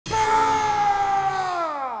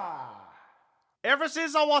Ever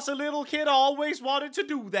since I was a little kid, I always wanted to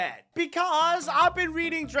do that. Because I've been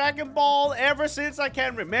reading Dragon Ball ever since I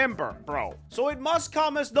can remember, bro. So it must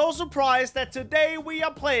come as no surprise that today we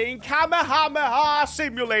are playing Kamehameha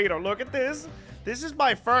Simulator. Look at this. This is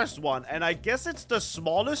my first one, and I guess it's the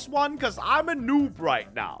smallest one because I'm a noob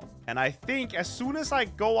right now. And I think as soon as I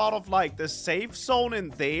go out of, like, the safe zone in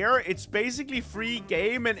there, it's basically free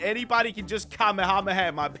game, and anybody can just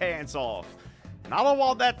Kamehameha my pants off. And I don't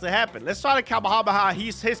want that to happen. Let's try to Kamehameha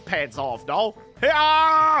his pants off, though.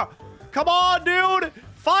 Yeah! Come on, dude!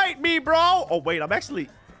 Fight me, bro! Oh, wait, I'm actually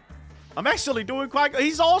doing quite good.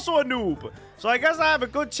 He's also a noob. So I guess I have a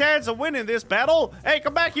good chance of winning this battle. Hey,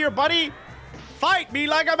 come back here, buddy. Fight me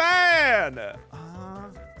like a man!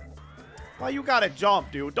 Why you gotta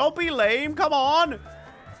jump, dude? Don't be lame. Come on.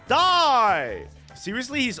 Die!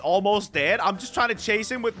 Seriously, he's almost dead. I'm just trying to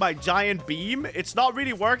chase him with my giant beam. It's not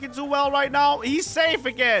really working too well right now. He's safe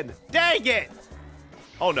again. Dang it!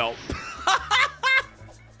 Oh, no.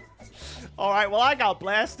 Alright, well, I got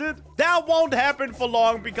blasted. That won't happen for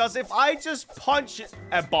long because if I just punch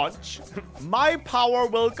a bunch, my power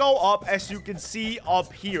will go up, as you can see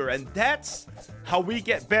up here. And that's how we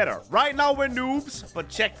get better. Right now, we're noobs, but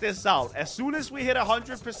check this out. As soon as we hit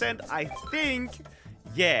 100%, I think,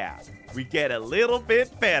 yeah, we get a little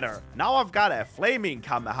bit better. Now I've got a flaming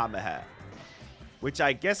Kamehameha, which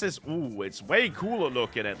I guess is, ooh, it's way cooler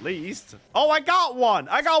looking at least. Oh, I got one.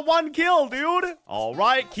 I got one kill, dude. All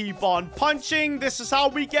right, keep on punching. This is how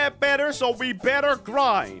we get better, so we better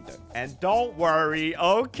grind. And don't worry.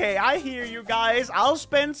 Okay, I hear you guys. I'll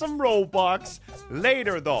spend some Robux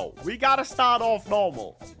later, though. We gotta start off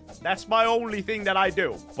normal. That's my only thing that I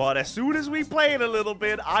do. But as soon as we play it a little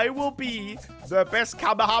bit, I will be the best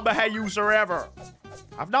Kamehameha user ever.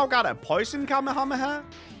 I've now got a poison Kamehameha.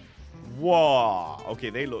 Whoa.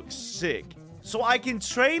 Okay, they look sick. So I can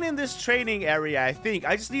train in this training area, I think.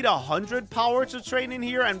 I just need 100 power to train in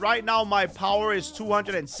here. And right now, my power is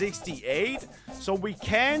 268. So we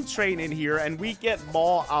can train in here, and we get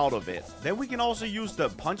more out of it. Then we can also use the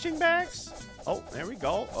punching bags. Oh, there we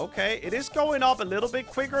go. Okay, it is going up a little bit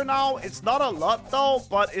quicker now. It's not a lot, though,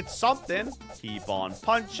 but it's something. Keep on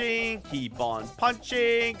punching. Keep on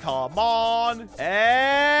punching. Come on.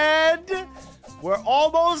 And we're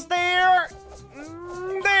almost there.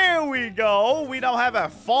 There we go. We now have a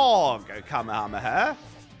fog Kamehameha.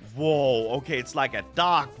 Whoa. Okay, it's like a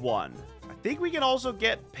dark one. I think we can also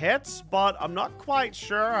get pets, but I'm not quite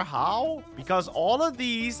sure how. Because all of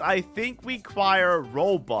these, I think, require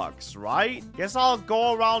Robux, right? Guess I'll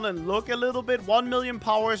go around and look a little bit. 1 million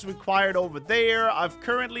power is required over there. I've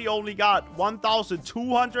currently only got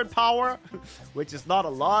 1,200 power, which is not a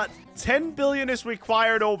lot. 10 billion is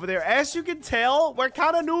required over there. As you can tell, we're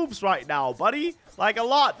kind of noobs right now, buddy. Like a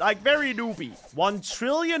lot, like very newbie. 1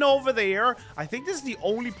 trillion over there. I think this is the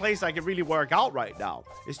only place I can really work out right now.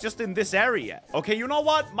 It's just in this area. Okay, you know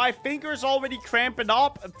what? My finger's already cramping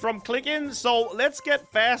up from clicking. So let's get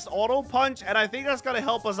fast auto punch. And I think that's going to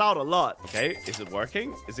help us out a lot. Okay, is it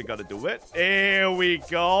working? Is it going to do it? There we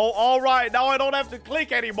go. All right, now I don't have to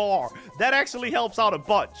click anymore. That actually helps out a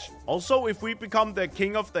bunch. Also, if we become the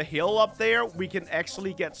king of the hill up there, we can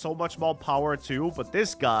actually get so much more power too. But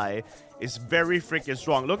this guy is very freaking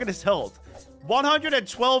strong. Look at his health.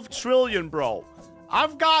 112 trillion, bro.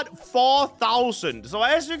 I've got 4,000. So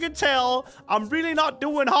as you can tell, I'm really not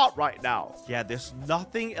doing hot right now. Yeah, there's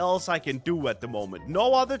nothing else I can do at the moment.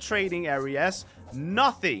 No other trading areas.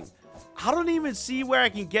 Nothing. I don't even see where I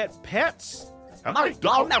can get pets. My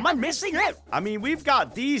God, am I missing it? I mean, we've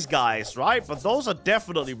got these guys, right? But those are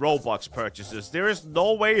definitely Robux purchases. There is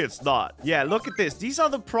no way it's not. Yeah, look at this. These are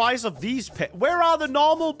the price of these pets. Where are the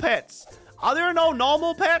normal pets? Are there no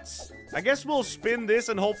normal pets? I guess we'll spin this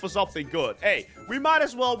and hope for something good. Hey, we might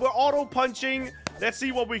as well. We're auto-punching. Let's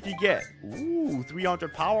see what we can get. Ooh,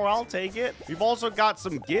 300 power. I'll take it. We've also got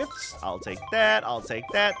some gifts. I'll take that. I'll take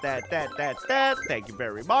that. That. Thank you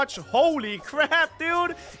very much. Holy crap,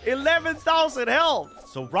 dude. 11,000 health.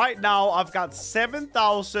 So right now, I've got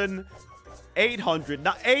 7,800.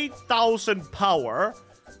 Now, 8,000 power.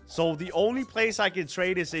 So the only place I can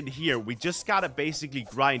trade is in here. We just gotta basically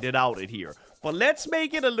grind it out in here. But let's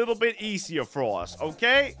make it a little bit easier for us,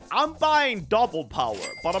 okay? I'm buying double power,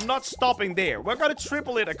 but I'm not stopping there. We're gonna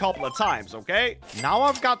triple it a couple of times, okay? Now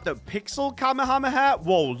I've got the pixel Kamehameha.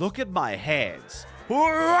 Whoa, look at my hands.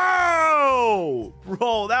 Whoa!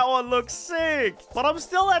 Bro, that one looks sick. But I'm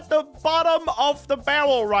still at the bottom of the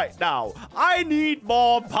barrel right now. I need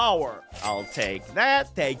more power. I'll take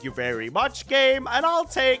that. Thank you very much, game. And I'll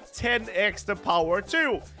take 10 extra power,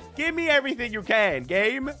 too. Give me everything you can,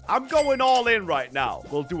 game. I'm going all in right now.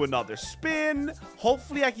 We'll do another spin.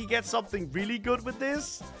 Hopefully, I can get something really good with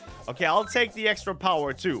this. Okay, I'll take the extra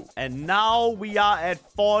power too. And now we are at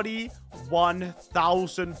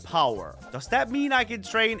 41,000 power. Does that mean I can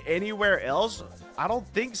train anywhere else? I don't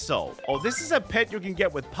think so. Oh, this is a pet you can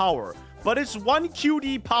get with power. But it's 1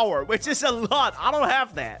 QD power, which is a lot. I don't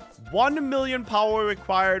have that. 1 million power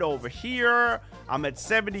required over here. I'm at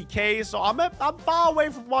 70k, so I'm far away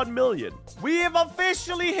from 1 million. We have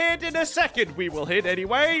officially hit, in a second we will hit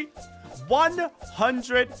anyway,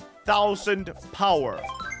 100,000 power.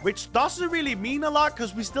 Which doesn't really mean a lot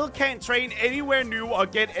because we still can't train anywhere new or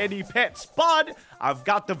get any pets. But I've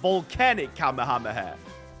got the volcanic Kamehameha.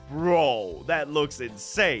 Bro, that looks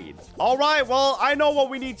insane. All right, well, I know what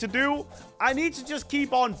we need to do. I need to just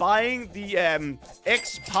keep on buying the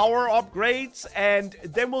X power upgrades, and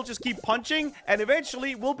then we'll just keep punching, and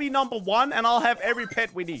eventually we'll be #1, and I'll have every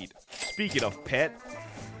pet we need. Speaking of pet,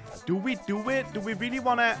 do we do it? Do we really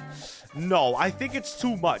want to? No, I think it's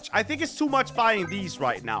too much. I think it's too much buying these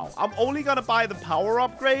right now. I'm only going to buy the power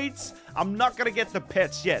upgrades. I'm not going to get the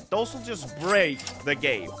pets yet. Those will just break the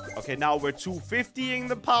game. Okay, now we're 250ing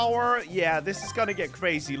the power. Yeah, this is going to get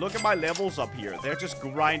crazy. Look at my levels up here. They're just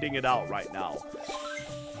grinding it out right now.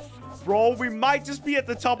 Bro, we might just be at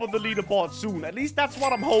the top of the leaderboard soon. At least that's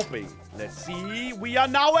what I'm hoping. Let's see. We are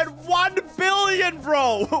now at 1 billion,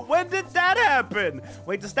 bro. When did that happen?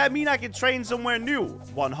 Wait, does that mean I can train somewhere new?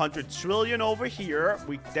 100 trillion over here.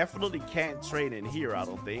 We definitely can't train in here, I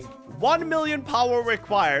don't think. 1 million power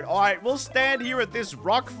required. All right, we'll stand here at this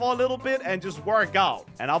rock for a little bit and just work out.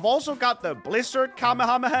 And I've also got the Blizzard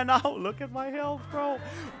Kamehameha now. Look at my health, bro.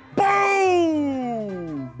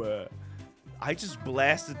 Boom! I just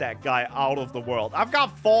blasted that guy out of the world. I've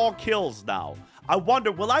got 4 kills now. I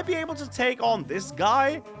wonder, will I be able to take on this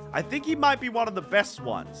guy? I think he might be one of the best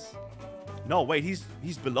ones. No, wait, he's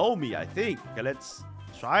below me, I think. Okay, let's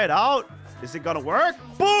try it out. Is it gonna work?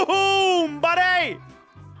 Boom, buddy!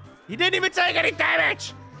 He didn't even take any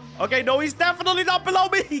damage. Okay, no, he's definitely not below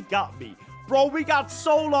me. He got me. Bro, we got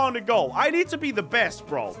so long to go. I need to be the best,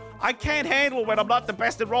 bro. I can't handle when I'm not the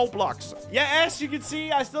best at Roblox. Yeah, as you can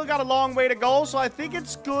see, I still got a long way to go. So I think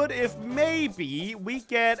it's good if maybe we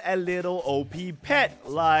get a little OP pet.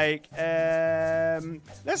 Like,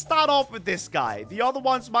 let's start off with this guy. The other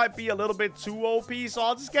ones might be a little bit too OP. So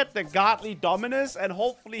I'll just get the Godly Dominus. And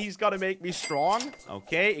hopefully he's gonna make me strong.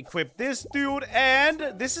 Okay, equip this dude.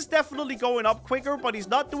 And this is definitely going up quicker. But he's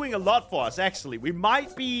not doing a lot for us, actually. We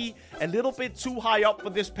might be a little bit too high up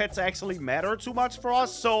for this pet to actually matter too much for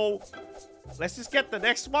us. So let's just get the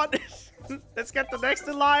next one. Let's get the next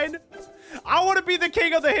in line. I want to be the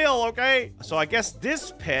king of the hill, okay? So I guess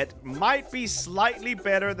this pet might be slightly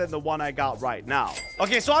better than the one I got right now.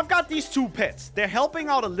 Okay, so I've got these 2 pets. They're helping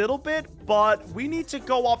out a little bit, but we need to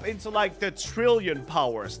go up into like the trillion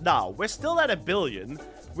powers now. We're still at 1 billion,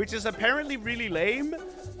 which is apparently really lame.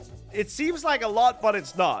 It seems like a lot, but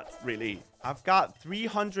it's not really. I've got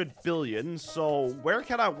 300 billion, so where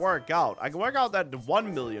can I work out? I can work out that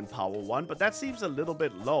 1 million power one, but that seems a little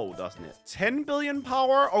bit low, doesn't it? 10 billion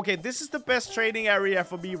power? Okay, this is the best training area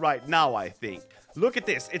for me right now, I think. Look at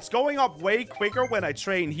this. It's going up way quicker when I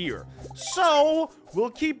train here. So, we'll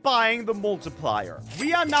keep buying the multiplier.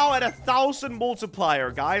 We are now at 1,000 multiplier,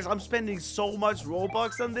 guys. I'm spending so much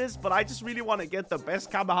Robux on this, but I just really want to get the best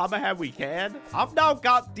Kamehameha we can. I've now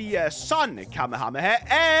got the Sun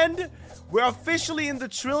Kamehameha, and we're officially in the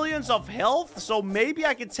trillions of health, so maybe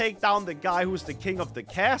I can take down the guy who's the king of the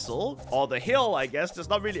castle. Or the hill, I guess. There's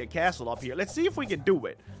not really a castle up here. Let's see if we can do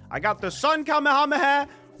it. I got the Sun Kamehameha.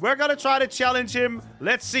 We're gonna try to challenge him.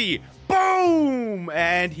 Let's see. Boom!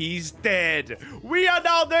 And he's dead. We are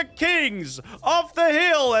now the kings of the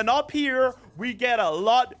hill. And up here, we get a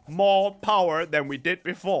lot more power than we did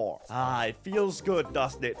before. Ah, it feels good,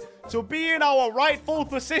 doesn't it? To be in our rightful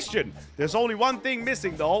position. There's only one thing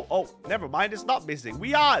missing, though. Oh, never mind. It's not missing.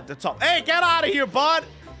 We are at the top. Hey, get out of here, bud.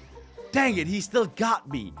 Dang it, he still got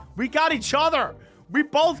me. We got each other. We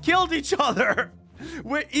both killed each other.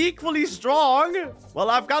 We're equally strong.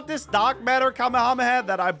 Well, I've got this Dark Matter Kamehameha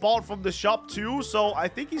that I bought from the shop too, so I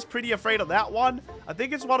think he's pretty afraid of that one. I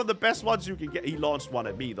think it's one of the best ones you can get. He launched one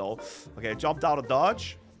at me, though. Okay, I jumped out of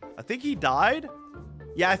dodge. I think he died.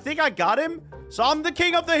 Yeah, I think I got him. So I'm the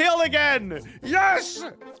king of the hill again. Yes!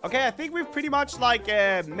 Okay, I think we've pretty much, like,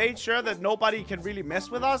 made sure that nobody can really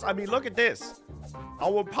mess with us. I mean, look at this.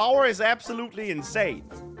 Our power is absolutely insane.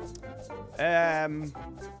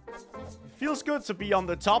 Feels good to be on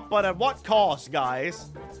the top, but at what cost,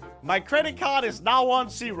 guys? My credit card is now on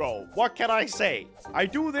 0. What can I say? I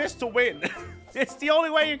do this to win. It's the only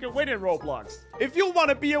way you can win in Roblox. If you want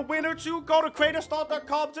to be a winner too, go to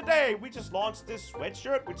CrainerStore.com today. We just launched this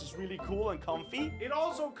sweatshirt, which is really cool and comfy. It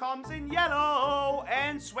also comes in yellow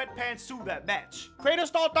and sweatpants too that match.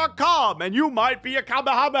 CrainerStore.com, and you might be a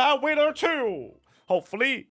Kamehameha winner too. Hopefully.